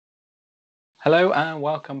Hello and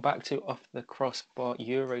welcome back to Off The Crossbar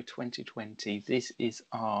Euro 2020. This is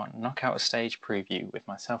our knockout stage preview with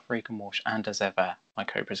myself, Regan Walsh, and as ever, my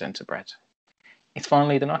co-presenter, Brett. It's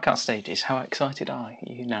finally the knockout stages. How excited are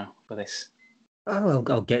you now for this? Oh,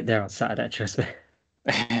 I'll get there on Saturday, trust me.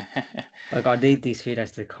 I need these few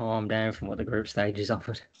days to calm down from what the group stages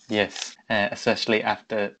offered. Yes, especially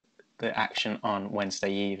after the action on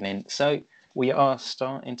Wednesday evening. So we are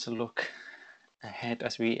starting to look ahead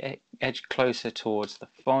as we edge closer towards the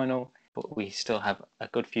final, but we still have a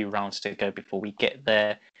good few rounds to go before we get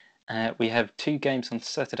there. We have 2 games on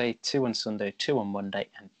Saturday, 2 on Sunday, 2 on Monday,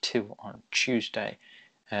 and 2 on Tuesday.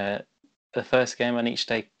 The first game on each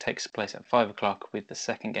day takes place at 5 o'clock, with the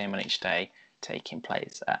second game on each day taking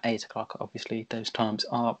place at 8 o'clock. Obviously, those times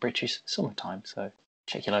are British summertime, so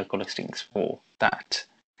check your local listings for that.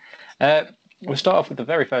 We'll start off with the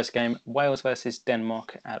very first game, Wales versus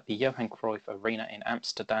Denmark at the Johan Cruyff Arena in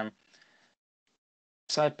Amsterdam.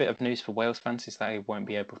 Sad bit of news for Wales fans is that they won't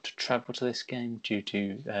be able to travel to this game due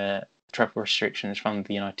to travel restrictions from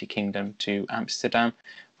the United Kingdom to Amsterdam,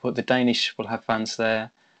 but the Danish will have fans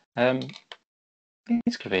there. It's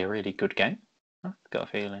going to be a really good game. I've got a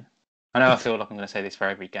feeling. I feel like I'm going to say this for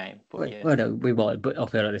every game, but yeah. Well, no, we might, but I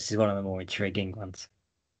feel like this is one of the more intriguing ones.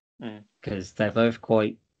 Because they're both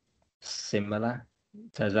quite similar.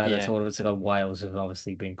 So the tournaments of Wales have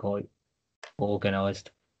obviously been quite organised.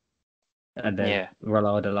 And they've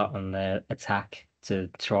relied a lot on their attack to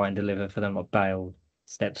try and deliver for them. Like Bale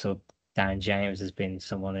steps up. Dan James has been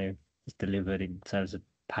someone who has delivered in terms of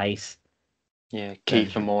pace. Yeah,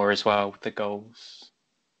 Kiefer Moore as well with the goals.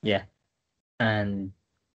 Yeah. And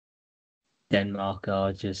Denmark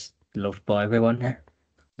are just loved by everyone now.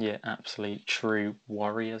 Yeah, absolute true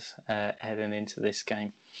warriors heading into this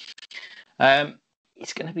game.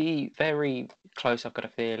 It's going to be very close, I've got a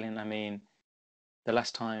feeling. I mean, the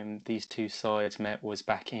last time these two sides met was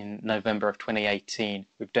back in November of 2018,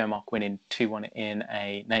 with Denmark winning 2-1 in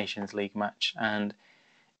a Nations League match. And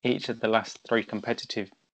each of the last 3 competitive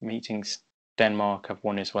meetings, Denmark have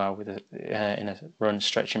won as well, with in a run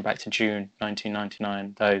stretching back to June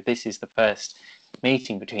 1999. Though this is the first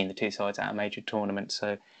meeting between the two sides at a major tournament,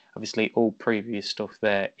 so obviously all previous stuff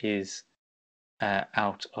there is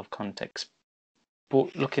out of context.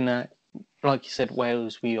 But looking at, like you said,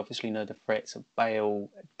 Wales, we obviously know the threats of Bale,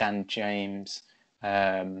 Dan James,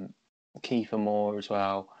 Kiefer Moore as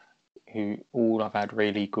well, who all have had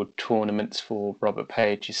really good tournaments for Robert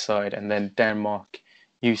Page's side. And then Denmark,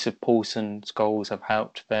 Yusuf Poulsen's goals have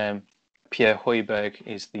helped them. Pierre Højbjerg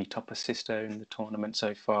is the top assister in the tournament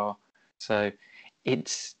so far. So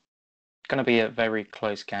it's going to be a very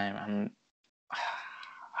close game, and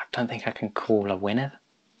I don't think I can call a winner.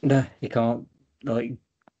 No, you can't. Like,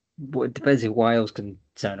 it depends if Wales can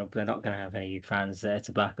turn up. They're not going to have any fans there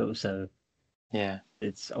to back up. So yeah,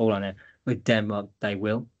 it's all on it. With Denmark, they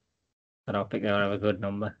will, but I think they'll have a good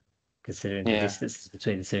number considering the distance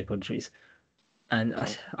between the two countries. And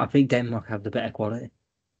I think Denmark have the better quality.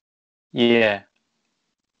 Yeah.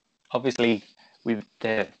 Obviously, with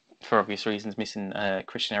for obvious reasons, missing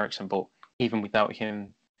Christian Eriksen, but even without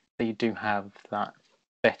him, they do have that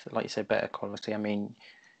better, like you said, better quality. I mean,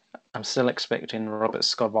 I'm still expecting Robert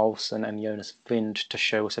Skov Olsen and Jonas Vind to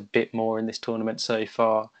show us a bit more in this tournament so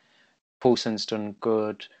far. Poulsen's done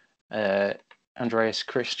good. Andreas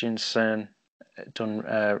Christensen done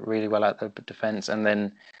really well at the defence. And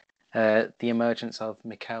then the emergence of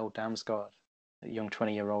Mikael Damsgaard, a young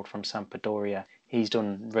 20-year-old from Sampdoria. He's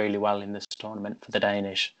done really well in this tournament for the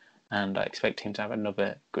Danish, and I expect him to have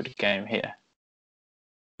another good game here.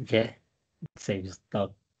 Yeah, it seems like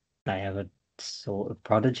they have a sort of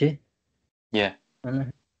prodigy. Yeah.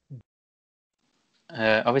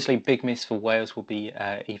 Obviously, big miss for Wales will be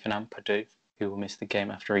Ethan Ampadu, who will miss the game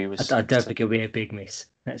after he was... I don't think it'll be a big miss.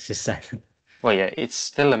 Let's just say. Well, yeah, it's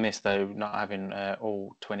still a miss, though, not having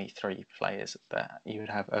all 23 players that you would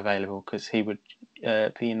have available, because he would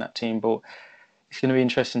be in that team. But it's going to be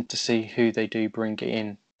interesting to see who they do bring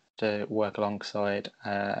in to work alongside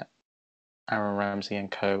Aaron Ramsey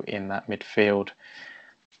and co in that midfield.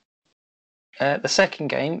 The second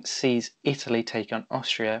game sees Italy take on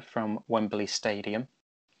Austria from Wembley Stadium.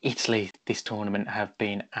 Italy, this tournament, have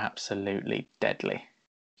been absolutely deadly.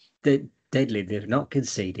 They're deadly. They've not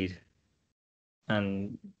conceded.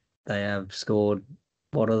 And they have scored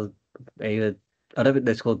I don't think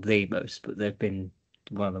they've scored the most, but they've been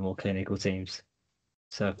one of the more clinical teams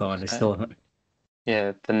so far in this tournament.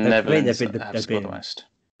 Yeah, the Netherlands have scored the most.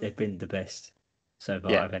 They've been the best so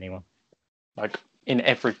far of anyone. Like, in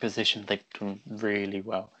every position, they've done really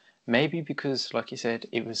well. Maybe because, like you said,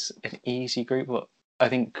 it was an easy group, but I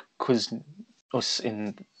think because us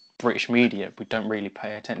in British media, we don't really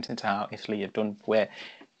pay attention to how Italy have done. Where,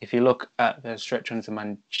 if you look at the stretch under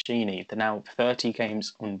Mancini, they're now 30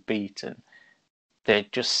 games unbeaten. They're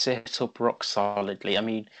just set up rock solidly. I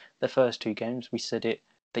mean, the first 2 games, we said it,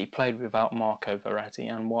 they played without Marco Verratti,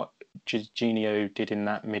 and what Jorginho did in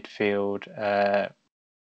that midfield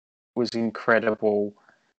was incredible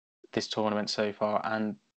this tournament so far,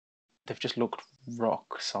 and they've just looked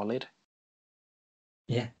rock solid.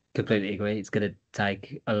 Yeah, completely agree. It's going to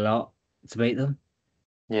take a lot to beat them.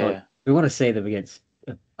 Yeah. But we want to see them against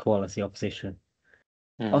a quality opposition.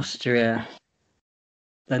 Austria,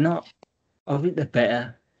 they're not... I think they're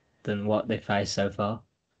better than what they faced so far.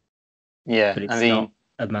 Yeah, but it's not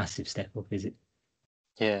a massive step up, is it?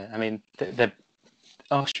 Yeah, I mean, the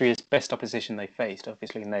Austria's best opposition they faced,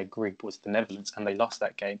 obviously, in their group was the Netherlands, and they lost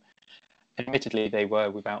that game. Admittedly, they were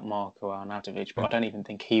without Marko Arnautovic, but I don't even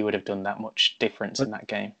think he would have done that much difference in that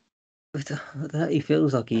game. He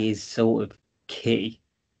feels like he is sort of key,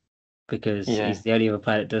 because he's the only other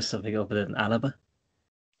player that does something other than Alaba.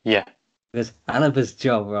 Yeah. Because Alaba's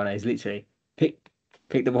job, right, is literally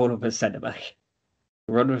pick the ball up as centre-back,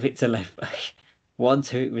 run with it to left-back,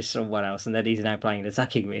 1-2 with someone else, and then he's now playing an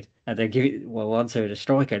attacking mid, and then give it 1-2 to a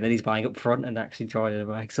striker, and then he's playing up front and actually trying to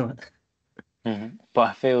make something. Mm-hmm. But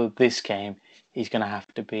I feel this game he's going to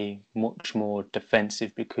have to be much more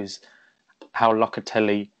defensive, because how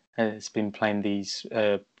Locatelli has been playing these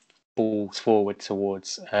balls forward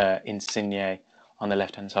towards Insigne on the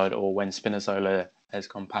left-hand side, or when Spinazzola has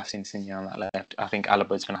gone past Insigne on that left, I think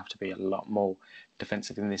Alaba's going to have to be a lot more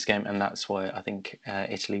defensive in this game, and that's why I think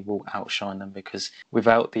Italy will outshine them, because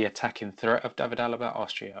without the attacking threat of David Alaba,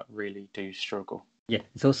 Austria really do struggle. Yeah,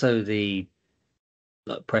 it's also the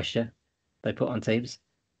pressure they put on teams.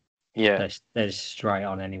 Yeah. They're just straight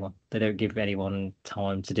on anyone. They don't give anyone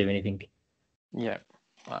time to do anything. Yeah,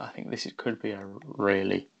 I think this could be a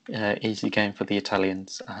really easy game for the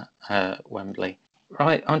Italians at Wembley.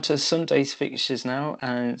 Right, on to Sunday's fixtures now,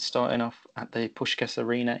 and starting off at the Puskás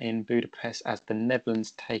Arena in Budapest as the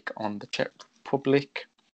Netherlands take on the Czech Republic.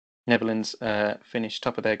 Netherlands finished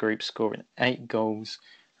top of their group, scoring 8 goals,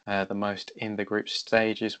 the most in the group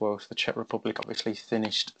stages, whilst the Czech Republic obviously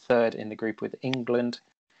finished third in the group with England.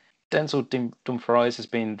 Denzel Dumfries has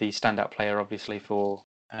been the standout player, obviously, for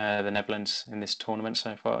the Netherlands in this tournament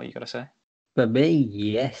so far, you got to say? For me,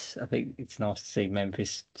 yes. I think it's nice to see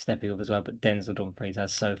Memphis stepping up as well, but Denzel Dumfries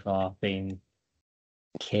has so far been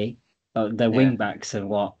key. Their wing backs are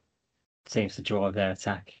what seems to drive their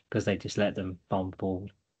attack, because they just let them bomb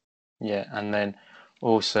forward. Yeah, and then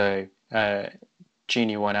also Gini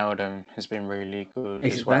Wijnaldum has been really good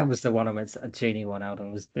as well. That was the one I meant. Gini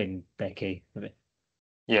Wijnaldum has been their key of it.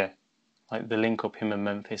 Yeah, like the link up him and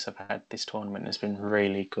Memphis have had this tournament has been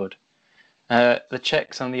really good. The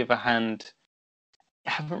Czechs, on the other hand,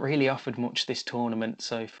 haven't really offered much this tournament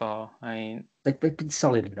so far. I mean, they've been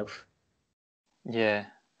solid enough. Yeah,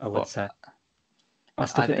 I would say. I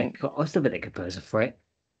still think they could pose a threat.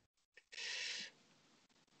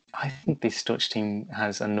 I think this Dutch team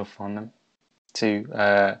has enough on them to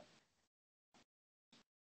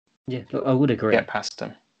look, I would agree. Get past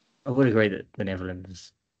them. I would agree that the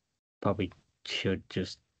Netherlands probably should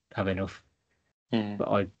just have enough, but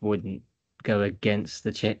I wouldn't go against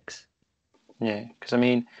the Czechs. Yeah, because I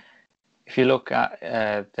mean, if you look at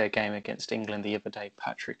their game against England the other day,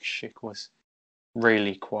 Patrick Schick was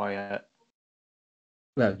really quiet.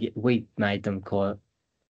 Well, we made them quiet.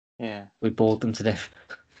 Yeah. We bored them to death.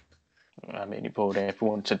 I mean, he bored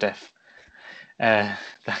everyone to death. That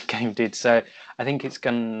game did. So I think it's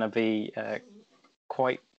going to be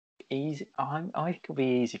quite easy. I think it'll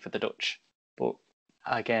be easy for the Dutch. But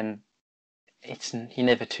again, you're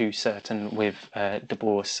never too certain with De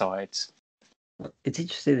Boer's sides. It's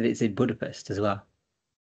interesting that it's in Budapest as well.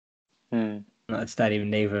 Not a stadium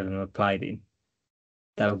neither of them have played in.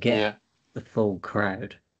 They'll get the full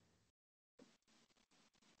crowd.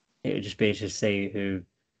 It would just be interesting to see who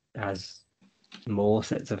has more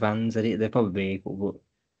sets of fans at it. They'll probably be equal,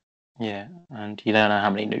 but... Yeah, and you don't know how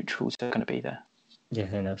many neutrals are going to be there. Yeah,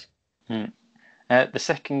 who knows? The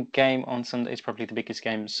second game on Sunday is probably the biggest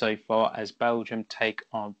game so far, as Belgium take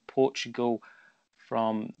on Portugal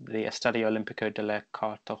from the Estadio Olímpico de la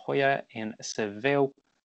Cartuja in Seville.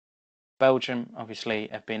 Belgium obviously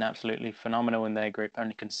have been absolutely phenomenal in their group,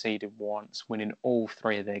 only conceded once, winning all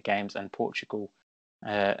 3 of their games, and Portugal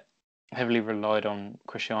heavily relied on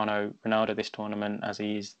Cristiano Ronaldo this tournament, as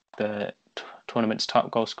he is the tournament's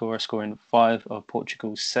top goal scorer, scoring 5 of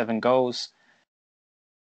Portugal's 7 goals.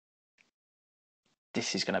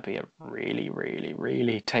 This is going to be a really, really,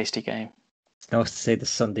 really tasty game. It's nice to see the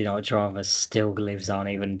Sunday night drama still lives on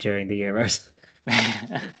even during the Euros.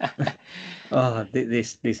 Oh,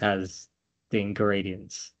 this has the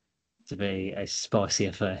ingredients to be a spicy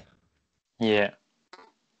affair. Yeah.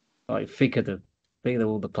 Like, think of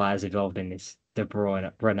all the players involved in this: De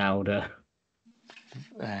Bruyne, Ronaldo,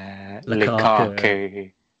 Lukaku.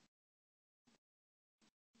 Lukaku.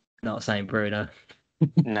 Not saying Bruno.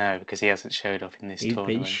 No, because he hasn't showed up in this He's been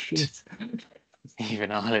tournament. shit.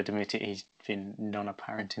 Even I'll admit it, he's been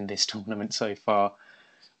non-apparent in this tournament so far.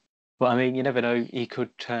 But I mean, you never know. He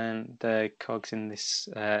could turn the cogs in this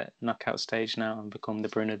knockout stage now and become the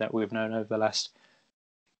Bruno that we've known over the last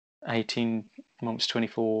 18 months,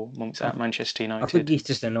 24 months at Manchester I think United. he's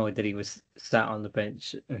just annoyed that he was sat on the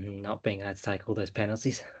bench and not being able to take all those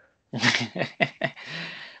penalties.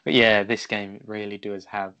 But yeah, this game really does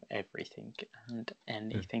have everything and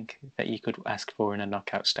anything that you could ask for in a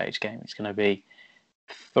knockout stage game. It's going to be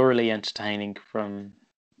thoroughly entertaining from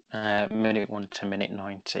minute 1 to minute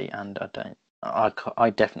 90, and I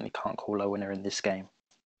definitely can't call a winner in this game.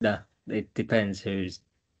 No, it depends who's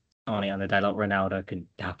on it on the day. Like Ronaldo can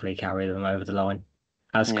happily carry them over the line,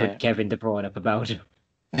 as could Kevin De Bruyne for Belgium.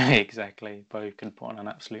 Exactly, both can put on an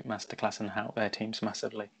absolute masterclass and help their teams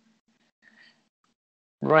massively.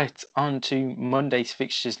 Right, on to Monday's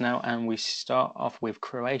fixtures now, and we start off with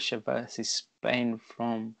Croatia versus Spain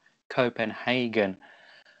from Copenhagen.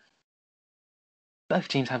 Both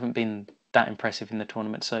teams haven't been that impressive in the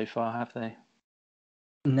tournament so far, have they?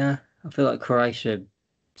 Nah, I feel like Croatia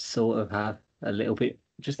sort of have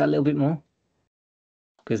just a little bit more.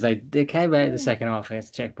 Because they came out in the second half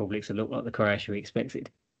against the Czech Republic to look like the Croatia we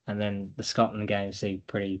expected. And then the Scotland game seemed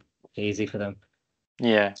pretty easy for them.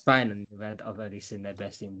 Yeah. Spain, I've only seen their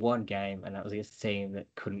best in one game, and that was against a team that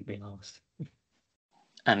couldn't be lost.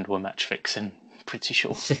 And were match fixing, pretty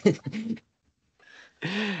sure.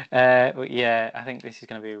 But yeah, I think this is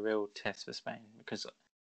going to be a real test for Spain because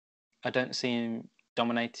I don't see them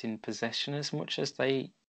dominating possession as much as they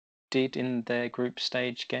did in their group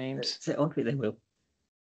stage games. I think they will.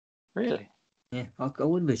 Really? Yeah, I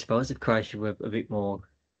wouldn't be surprised if Croatia were a bit more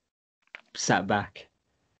sat back,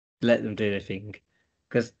 let them do their thing.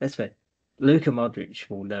 Because let's face it, Luka Modric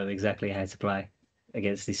will know exactly how to play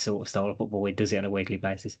against this sort of style of football. He does it on a weekly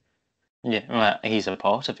basis. Yeah, well, he's a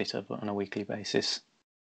part of it on a weekly basis.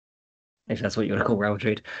 If that's what you want to call Real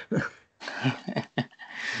Madrid.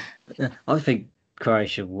 I think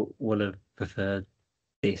Croatia will have preferred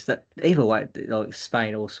this. That either way, like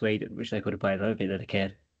Spain or Sweden, which they could have played, I don't think they'd have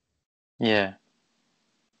cared. Yeah.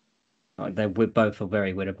 Like they both are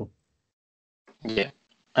very winnable. Yeah.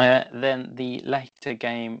 Then the later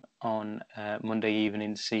game on Monday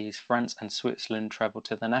evening sees France and Switzerland travel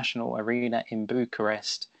to the National Arena in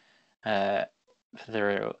Bucharest for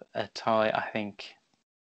a tie. I think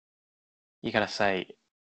you gotta say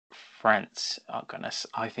France are gonna.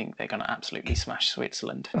 I think they're gonna absolutely smash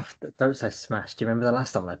Switzerland. Oh, don't say smash. Do you remember the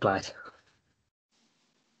last time they played?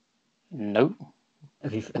 No.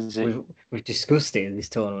 We've discussed it in this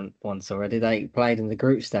tournament once already. They played in the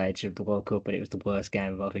group stage of the World Cup, and it was the worst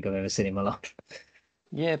game I think I've ever seen in my life.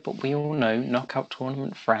 Yeah, but we all know knockout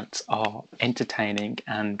tournament France are entertaining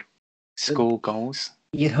and score goals.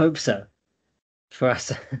 You'd hope so. For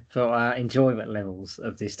us, for our enjoyment levels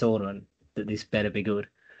of this tournament, that this better be good.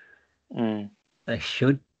 Mm. They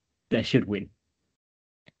should win.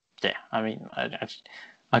 Yeah, I mean,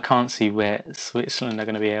 I can't see where Switzerland are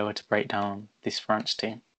going to be able to break down this France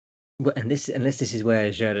team. But unless this is where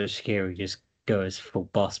Xherdan Shaqiri just goes full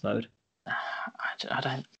boss mode. I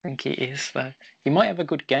don't think he is, though. He might have a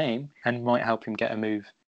good game and might help him get a move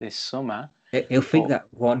this summer. He'll think that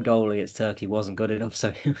one goal against Turkey wasn't good enough,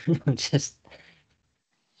 so just...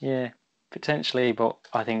 Yeah, potentially, but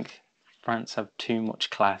I think France have too much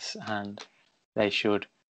class and they should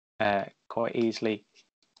quite easily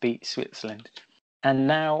beat Switzerland. And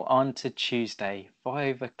now on to Tuesday,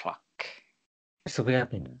 5 o'clock. This will be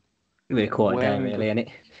happening. It'll be a quiet game, really, isn't it?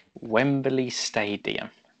 Wembley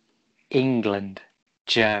Stadium. England,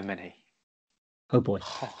 Germany. Oh boy.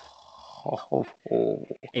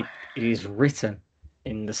 It is written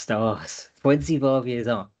in the stars. 25 years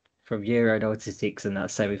on from Euro 96 and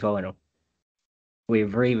that semi-final. We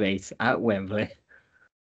remeet at Wembley.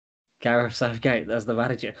 Gareth Southgate, that's the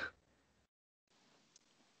manager.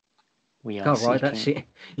 We can't write that shit.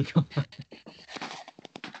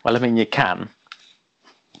 Well, I mean, you can.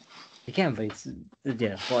 You can, but it's,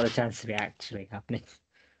 yeah, what are the chances of it actually happening?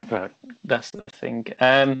 But that's the thing.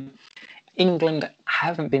 England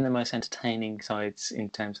haven't been the most entertaining sides in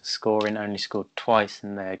terms of scoring, only scored twice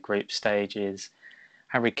in their group stages.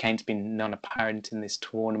 Harry Kane's been non-apparent in this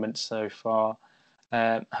tournament so far.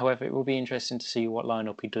 However, it will be interesting to see what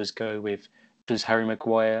lineup he does go with. Does Harry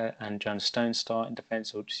Maguire and John Stones start in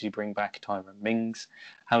defence, or does he bring back Tyrone Mings?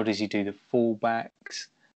 How does he do the fullbacks?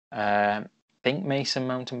 I think Mason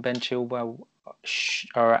Mount and Ben Chilwell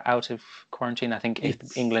are out of quarantine. I think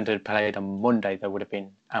if England had played on Monday, they would have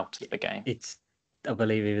been out of the game. I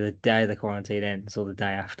believe, either the day the quarantine ends or the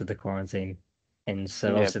day after the quarantine ends.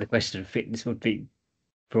 So obviously the question of fitness would be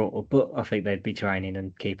brought up, but I think they'd be training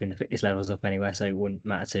and keeping the fitness levels up anyway, so it wouldn't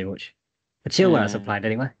matter too much. But Chilwell hasn't played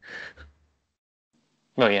anyway.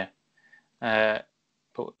 Well, yeah.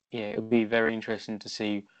 But yeah, it would be very interesting to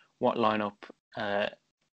see what lineup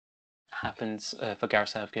happens for Gareth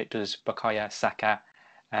Southgate. Does Bukayo Saka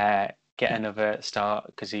get another start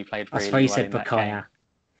because he played really well in that game?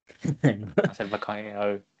 I said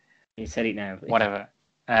Bukayo. You said it now. Whatever.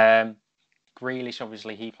 Grealish,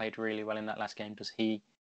 obviously, he played really well in that last game. Does he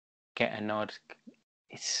get a nod?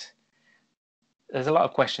 There's a lot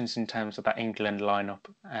of questions in terms of that England lineup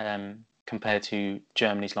compared to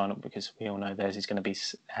Germany's lineup, because we all know theirs is going to be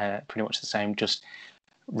pretty much the same. Just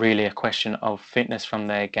really a question of fitness from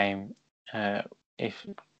their game.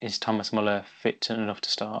 Is Thomas Muller fit enough to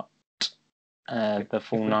start the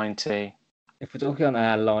full 90? If we're talking on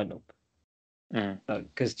our lineup,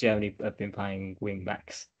 because Germany have been playing wing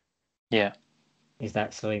backs, is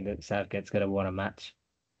that something that Southgate's going to want to match?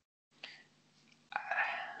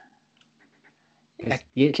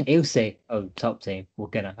 He'll say, top team, we're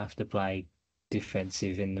going to have to play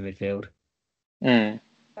defensive in the midfield.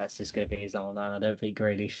 That's just going to be his own line. I don't think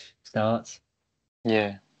Grealish starts.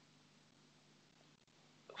 Yeah.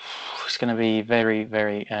 It's going to be very,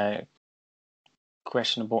 very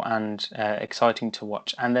questionable and exciting to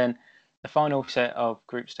watch. And then the final set of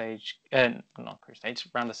round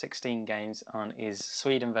of 16 games is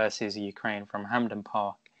Sweden versus Ukraine from Hampden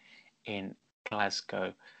Park in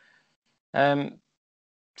Glasgow.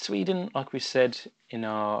 Sweden, like we said in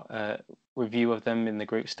our review of them in the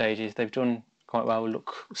group stages, they've done quite well,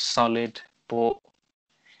 look solid, but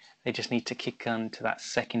they just need to kick on to that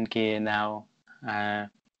second gear now,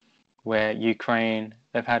 where Ukraine,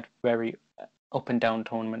 they've had very up and down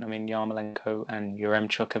tournament. I mean, Yarmolenko and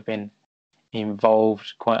Yaremchuk have been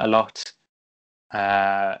involved quite a lot.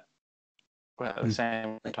 But at the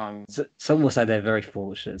same time, some will say they're very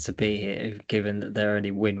fortunate to be here, given that their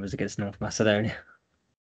only win was against North Macedonia.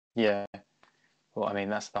 Yeah, well, I mean,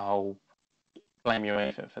 that's the whole blame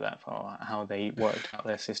UEFA for that, for how they worked out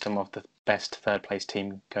their system of the best third place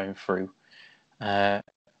team going through. But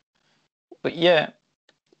yeah,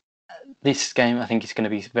 this game I think is going to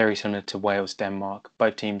be very similar to Wales-Denmark.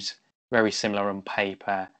 Both teams very similar on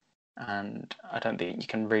paper, and I don't think you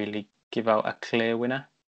can really give out a clear winner.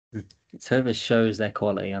 It's whoever shows their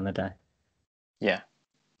quality on the day. Yeah.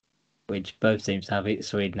 Which both teams have.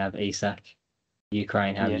 Sweden have Isak,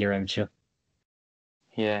 Ukraine have Yaremchuk.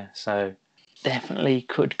 Yeah, so definitely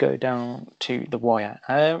could go down to the wire.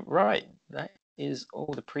 Right, that is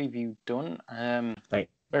all the preview done. Very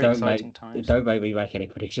exciting times. Don't make me make any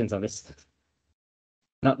predictions on this.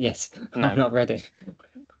 Not yet. No. I'm not ready.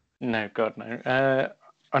 No, God, no.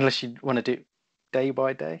 Unless you want to do day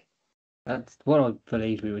by day. That's what I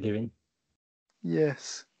believe we were doing.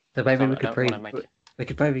 Yes. So maybe we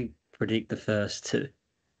could probably predict the first two.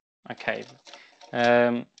 Okay.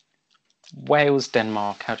 Wales,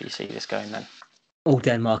 Denmark. How do you see this going then? All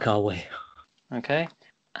Denmark are we. Okay.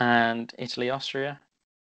 And Italy, Austria.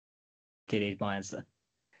 Do you need my answer?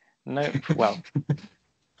 Nope. Well,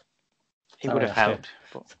 it would have helped,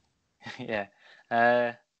 but yeah.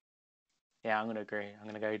 Yeah, I'm going to agree. I'm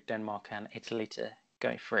going to go Denmark and Italy to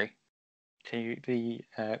go through to the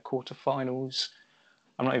quarterfinals.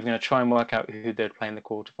 I'm not even going to try and work out who they'd play in the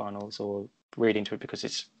quarterfinals or read into it because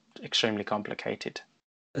it's extremely complicated.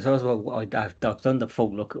 So I've done the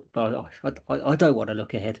full look, but I don't want to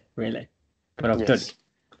look ahead, really. But I've done it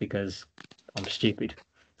because I'm stupid.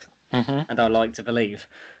 And I like to believe.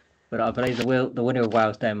 But I believe the winner of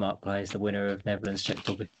Wales-Denmark plays the winner of Netherlands-Czech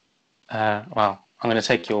Republic. Well, I'm going to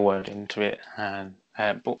take your word into it.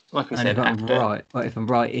 But like we said, if I'm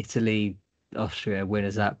right, Italy, Austria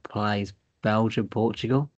winners that plays Belgium,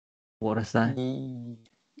 Portugal. What did I say?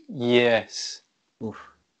 Yes. Oof.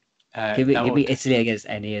 Give me Italy against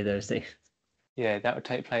any of those things. Yeah, that would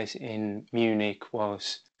take place in Munich,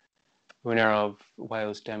 whilst the winner of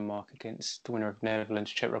Wales-Denmark against the winner of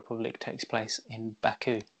Netherlands-Czech Republic takes place in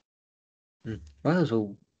Baku. Wales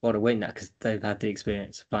will want to win that because they've had the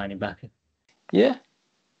experience of playing in Baku. Yeah.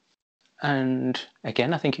 And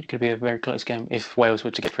again, I think it could be a very close game if Wales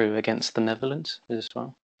were to get through against the Netherlands as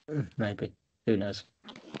well. Maybe. Who knows?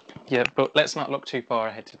 Yeah, but let's not look too far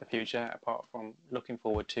ahead to the future, apart from looking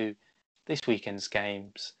forward to this weekend's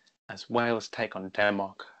games as Wales take on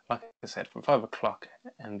Denmark like I said, from 5 o'clock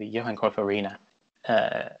in the Johan Cruyff Arena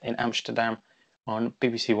in Amsterdam on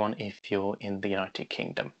BBC One if you're in the United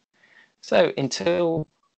Kingdom. So until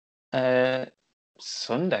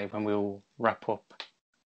Sunday, when we'll wrap up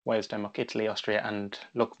Wales, Denmark, Italy, Austria, and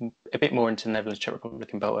look a bit more into Netherlands, Czech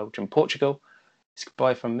Republic, and Belgium, Portugal. It's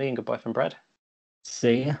goodbye from me and goodbye from Brad.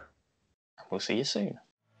 See ya. We'll see you soon.